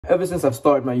Ever since I've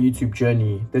started my YouTube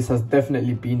journey, this has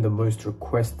definitely been the most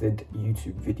requested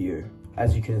YouTube video,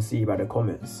 as you can see by the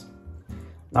comments.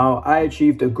 Now, I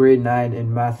achieved a grade 9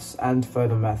 in maths and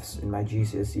further maths in my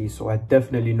GCSE, so I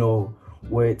definitely know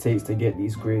what it takes to get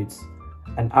these grades.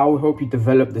 And I will help you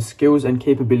develop the skills and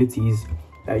capabilities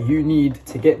that you need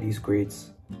to get these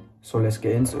grades. So let's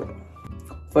get into it.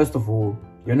 First of all,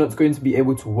 you're not going to be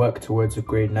able to work towards a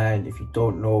grade 9 if you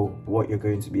don't know what you're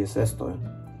going to be assessed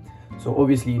on. So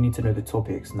obviously you need to know the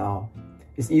topics. Now,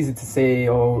 it's easy to say,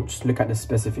 oh, just look at the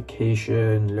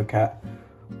specification, look at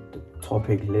the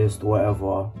topic list,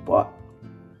 whatever. But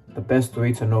the best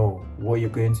way to know what you're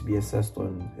going to be assessed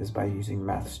on is by using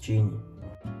Maths Genie.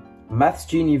 Maths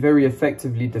Genie very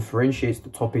effectively differentiates the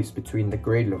topics between the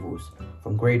grade levels,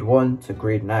 from grade 1 to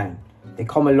grade 9. They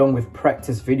come along with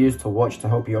practice videos to watch to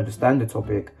help you understand the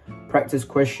topic, practice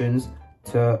questions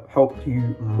to help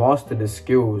you master the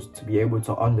skills to be able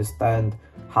to understand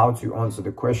how to answer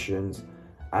the questions,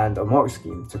 and a mark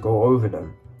scheme to go over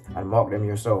them and mark them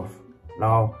yourself.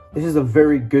 Now, this is a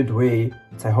very good way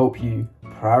to help you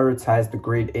prioritize the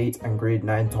grade 8 and grade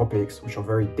 9 topics, which are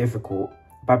very difficult.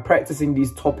 By practicing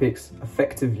these topics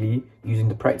effectively using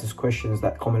the practice questions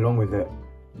that come along with it,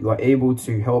 you are able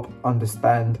to help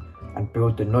understand and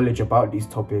build the knowledge about these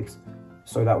topics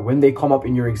so that when they come up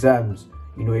in your exams,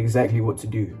 you know exactly what to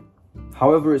do.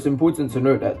 However, it's important to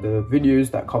note that the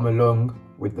videos that come along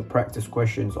with the practice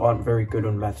questions aren't very good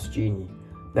on Maths Genie.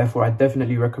 Therefore, I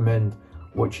definitely recommend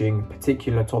watching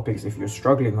particular topics if you're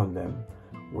struggling on them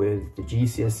with the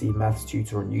GCSE Maths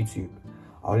Tutor on YouTube.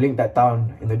 I'll link that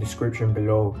down in the description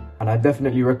below, and I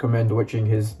definitely recommend watching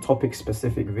his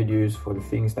topic-specific videos for the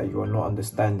things that you are not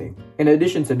understanding. In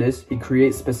addition to this, he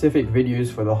creates specific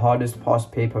videos for the hardest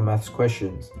past paper maths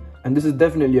questions. And this is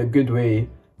definitely a good way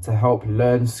to help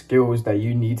learn skills that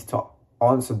you need to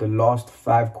answer the last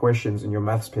 5 questions in your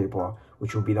maths paper,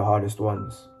 which will be the hardest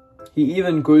ones. He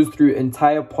even goes through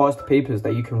entire past papers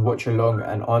that you can watch along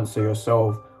and answer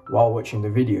yourself while watching the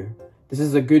video. This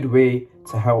is a good way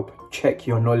to help check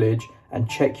your knowledge and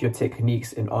check your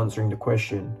techniques in answering the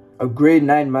question. A grade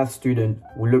 9 maths student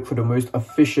will look for the most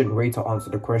efficient way to answer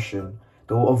the question.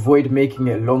 They will avoid making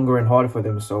it longer and harder for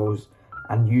themselves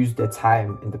and use their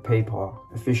time in the paper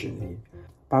efficiently.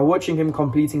 By watching him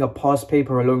completing a past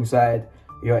paper alongside,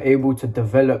 you are able to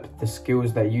develop the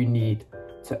skills that you need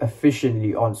to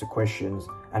efficiently answer questions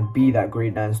and be that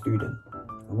grade 9 student.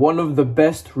 One of the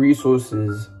best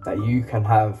resources that you can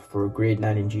have for a grade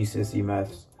 9 in GCSE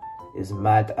maths is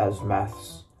Mad as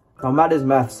Maths. Now, Mad as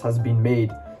Maths has been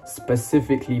made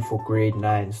specifically for grade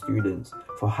 9 students,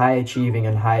 for high achieving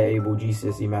and high able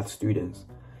GCSE maths students.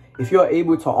 If you are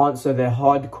able to answer their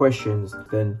hard questions,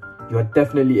 then you are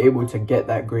definitely able to get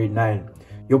that grade 9.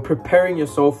 You're preparing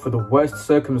yourself for the worst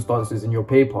circumstances in your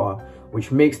paper,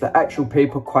 which makes the actual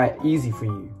paper quite easy for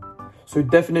you. So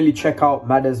definitely check out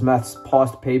Mad as Maths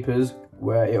past papers,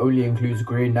 where it only includes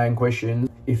grade 9 questions.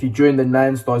 If you join the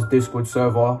 9 Stars Discord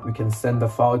server, we can send the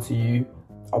file to you.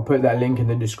 I'll put that link in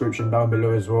the description down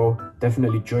below as well.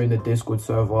 Definitely join the Discord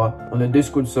server. On the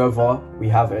Discord server, we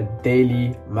have a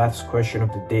daily maths question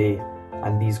of the day,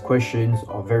 and these questions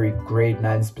are very grade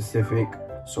 9 specific.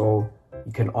 So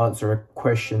you can answer a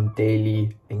question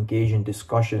daily, engage in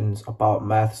discussions about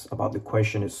maths, about the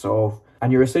question itself,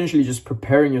 and you're essentially just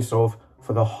preparing yourself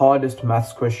for the hardest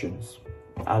maths questions.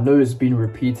 I know it's been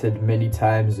repeated many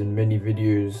times in many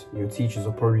videos. Your teachers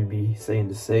will probably be saying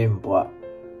the same, but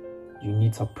you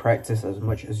need to practice as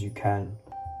much as you can.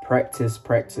 Practice,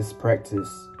 practice, practice.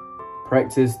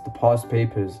 Practice the past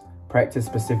papers. Practice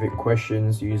specific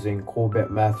questions using Corbett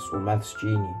Maths or Maths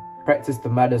Genie. Practice the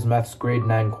Mad as Maths grade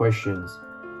 9 questions.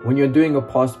 When you're doing a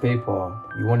past paper,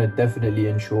 you want to definitely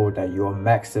ensure that you are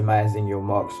maximizing your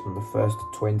marks on the first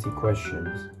 20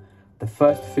 questions. The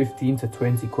first 15 to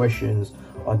 20 questions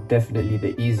are definitely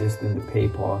the easiest in the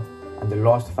paper, and the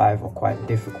last 5 are quite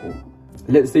difficult.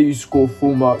 Let's say you score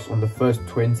full marks on the first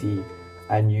 20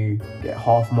 and you get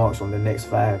half marks on the next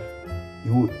 5.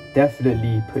 You will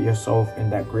definitely put yourself in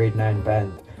that grade 9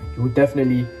 band. You will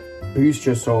definitely boost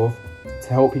yourself to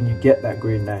helping you get that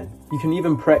grade 9. You can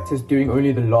even practice doing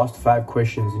only the last 5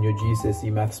 questions in your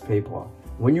GCSE maths paper.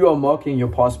 When you are marking your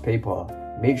past paper,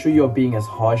 make sure you are being as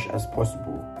harsh as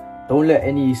possible. Don't let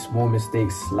any small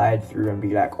mistakes slide through and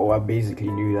be like, oh, I basically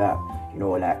knew that, you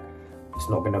know, like, it's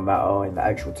not gonna matter in the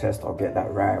actual test, I'll get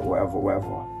that right,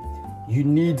 whatever. You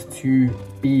need to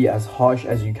be as harsh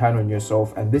as you can on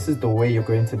yourself, and this is the way you're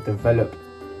going to develop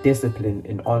discipline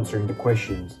in answering the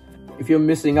questions. If you're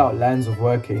missing out lines of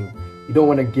working, you don't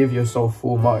want to give yourself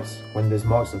full marks when there's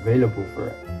marks available for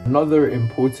it. Another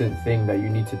important thing that you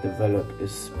need to develop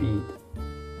is speed.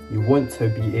 You want to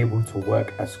be able to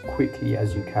work as quickly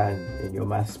as you can in your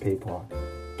maths paper.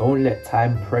 Don't let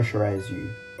time pressurize you.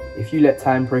 If you let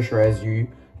time pressurize you,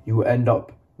 you will end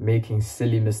up making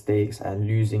silly mistakes and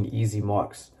losing easy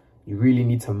marks. You really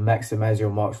need to maximize your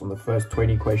marks on the first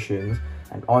 20 questions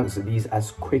and answer these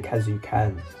as quick as you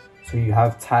can, so you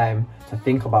have time to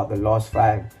think about the last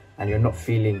 5 and you're not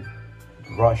feeling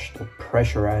rushed or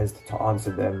pressurized to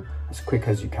answer them as quick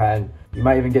as you can. You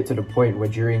might even get to the point where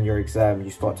during your exam you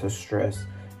start to stress,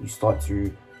 you start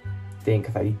to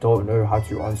think that you don't know how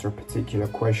to answer a particular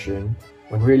question,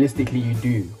 when realistically you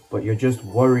do, but you're just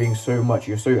worrying so much,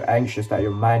 you're so anxious that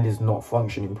your mind is not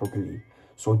functioning properly.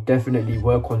 So definitely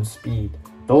work on speed.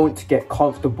 Don't get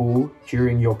comfortable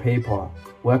during your paper.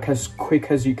 Work as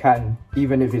quick as you can,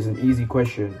 even if it's an easy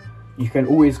question. You can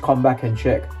always come back and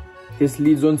check. This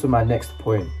leads on to my next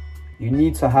point. You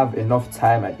need to have enough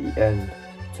time at the end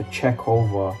to check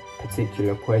over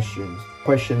particular questions.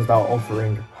 Questions that are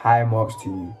offering high marks to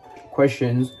you.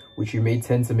 Questions which you may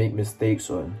tend to make mistakes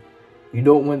on. You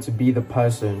don't want to be the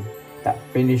person that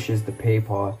finishes the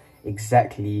paper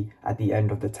exactly at the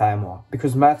end of the timer,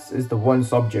 because maths is the one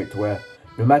subject where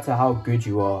no matter how good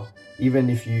you are, even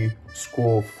if you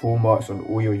score full marks on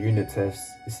all your unit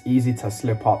tests, it's easy to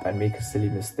slip up and make a silly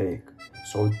mistake.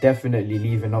 So definitely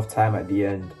leave enough time at the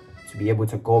end to be able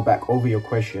to go back over your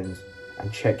questions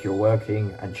and check your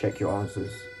working and check your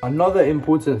answers. Another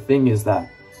important thing is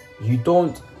that you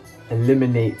don't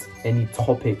eliminate any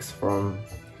topics from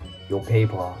your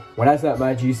paper. When I sat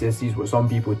my GCSEs, what some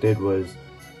people did was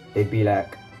they'd be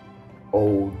like,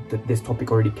 oh, this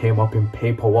topic already came up in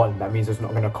paper 1, that means it's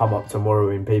not going to come up tomorrow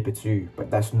in paper 2.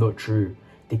 But that's not true.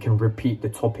 They can repeat the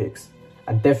topics.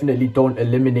 And definitely don't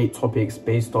eliminate topics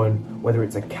based on whether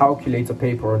it's a calculator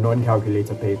paper or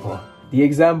non-calculator paper. The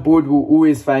exam board will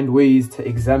always find ways to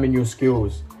examine your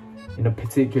skills in a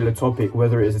particular topic,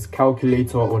 whether it is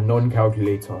calculator or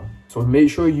non-calculator. So make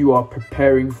sure you are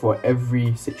preparing for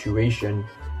every situation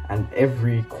and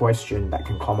every question that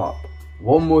can come up.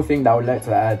 One more thing that I would like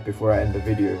to add before I end the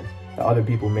video that other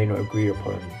people may not agree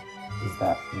upon is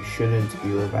that you shouldn't be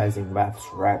revising maths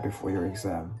right before your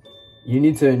exam. You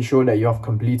need to ensure that you have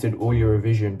completed all your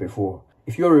revision before.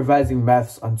 If you're revising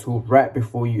maths until right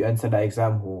before you enter that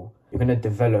exam hall, you're going to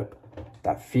develop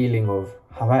that feeling of,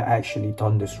 have I actually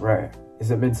done this right? Is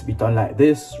it meant to be done like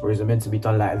this, or is it meant to be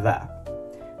done like that?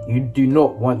 You do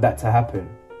not want that to happen.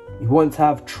 You want to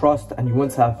have trust and you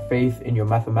want to have faith in your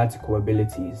mathematical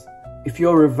abilities. If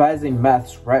you're revising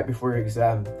maths right before your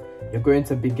exam, you're going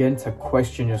to begin to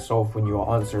question yourself when you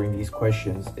are answering these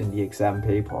questions in the exam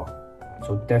paper.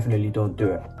 So definitely don't do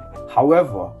it.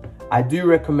 However, I do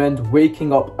recommend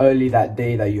waking up early that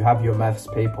day that you have your maths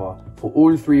paper for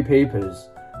all 3 papers,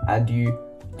 and you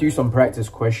do some practice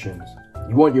questions.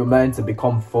 You want your mind to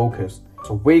become focused.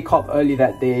 So wake up early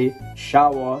that day,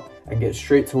 shower, and get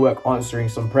straight to work answering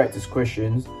some practice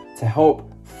questions to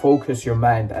help focus your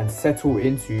mind and settle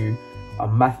into a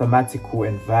mathematical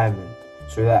environment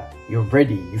so that you're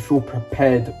ready, you feel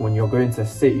prepared when you're going to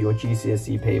sit your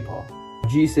GCSE paper.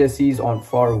 GCSEs aren't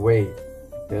far away,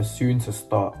 they're soon to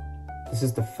start. This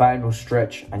is the final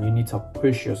stretch and you need to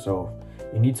push yourself,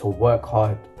 you need to work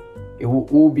hard. It will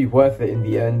all be worth it in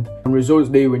the end. On results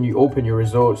day, when you open your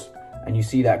results and you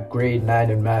see that grade 9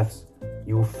 in maths,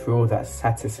 you will feel that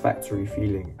satisfactory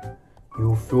feeling. You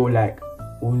will feel like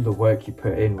all the work you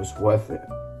put in was worth it.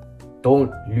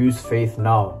 Don't lose faith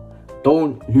now.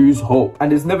 Don't lose hope.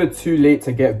 And it's never too late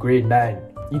to get grade 9.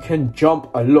 You can jump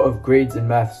a lot of grades in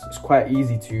maths. It's quite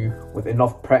easy to, with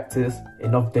enough practice,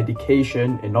 enough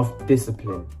dedication, enough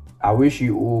discipline. I wish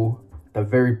you all the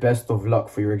very best of luck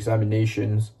for your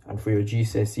examinations and for your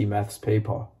GCSE maths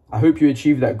paper. I hope you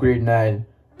achieve that grade 9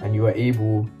 and you are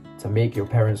able to make your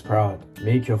parents proud,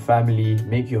 make your family,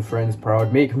 make your friends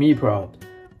proud, make me proud.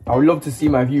 I would love to see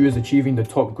my viewers achieving the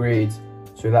top grades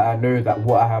so that I know that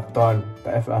what I have done,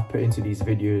 the effort I've put into these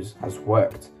videos has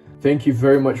worked. Thank you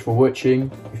very much for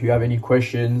watching. If you have any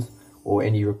questions or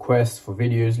any requests for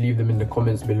videos, leave them in the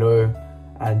comments below.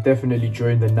 And definitely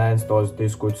join the 9 Stars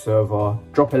Discord server.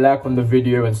 Drop a like on the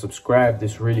video and subscribe.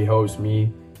 This really helps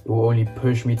me. It will only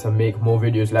push me to make more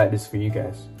videos like this for you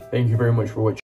guys. Thank you very much for watching.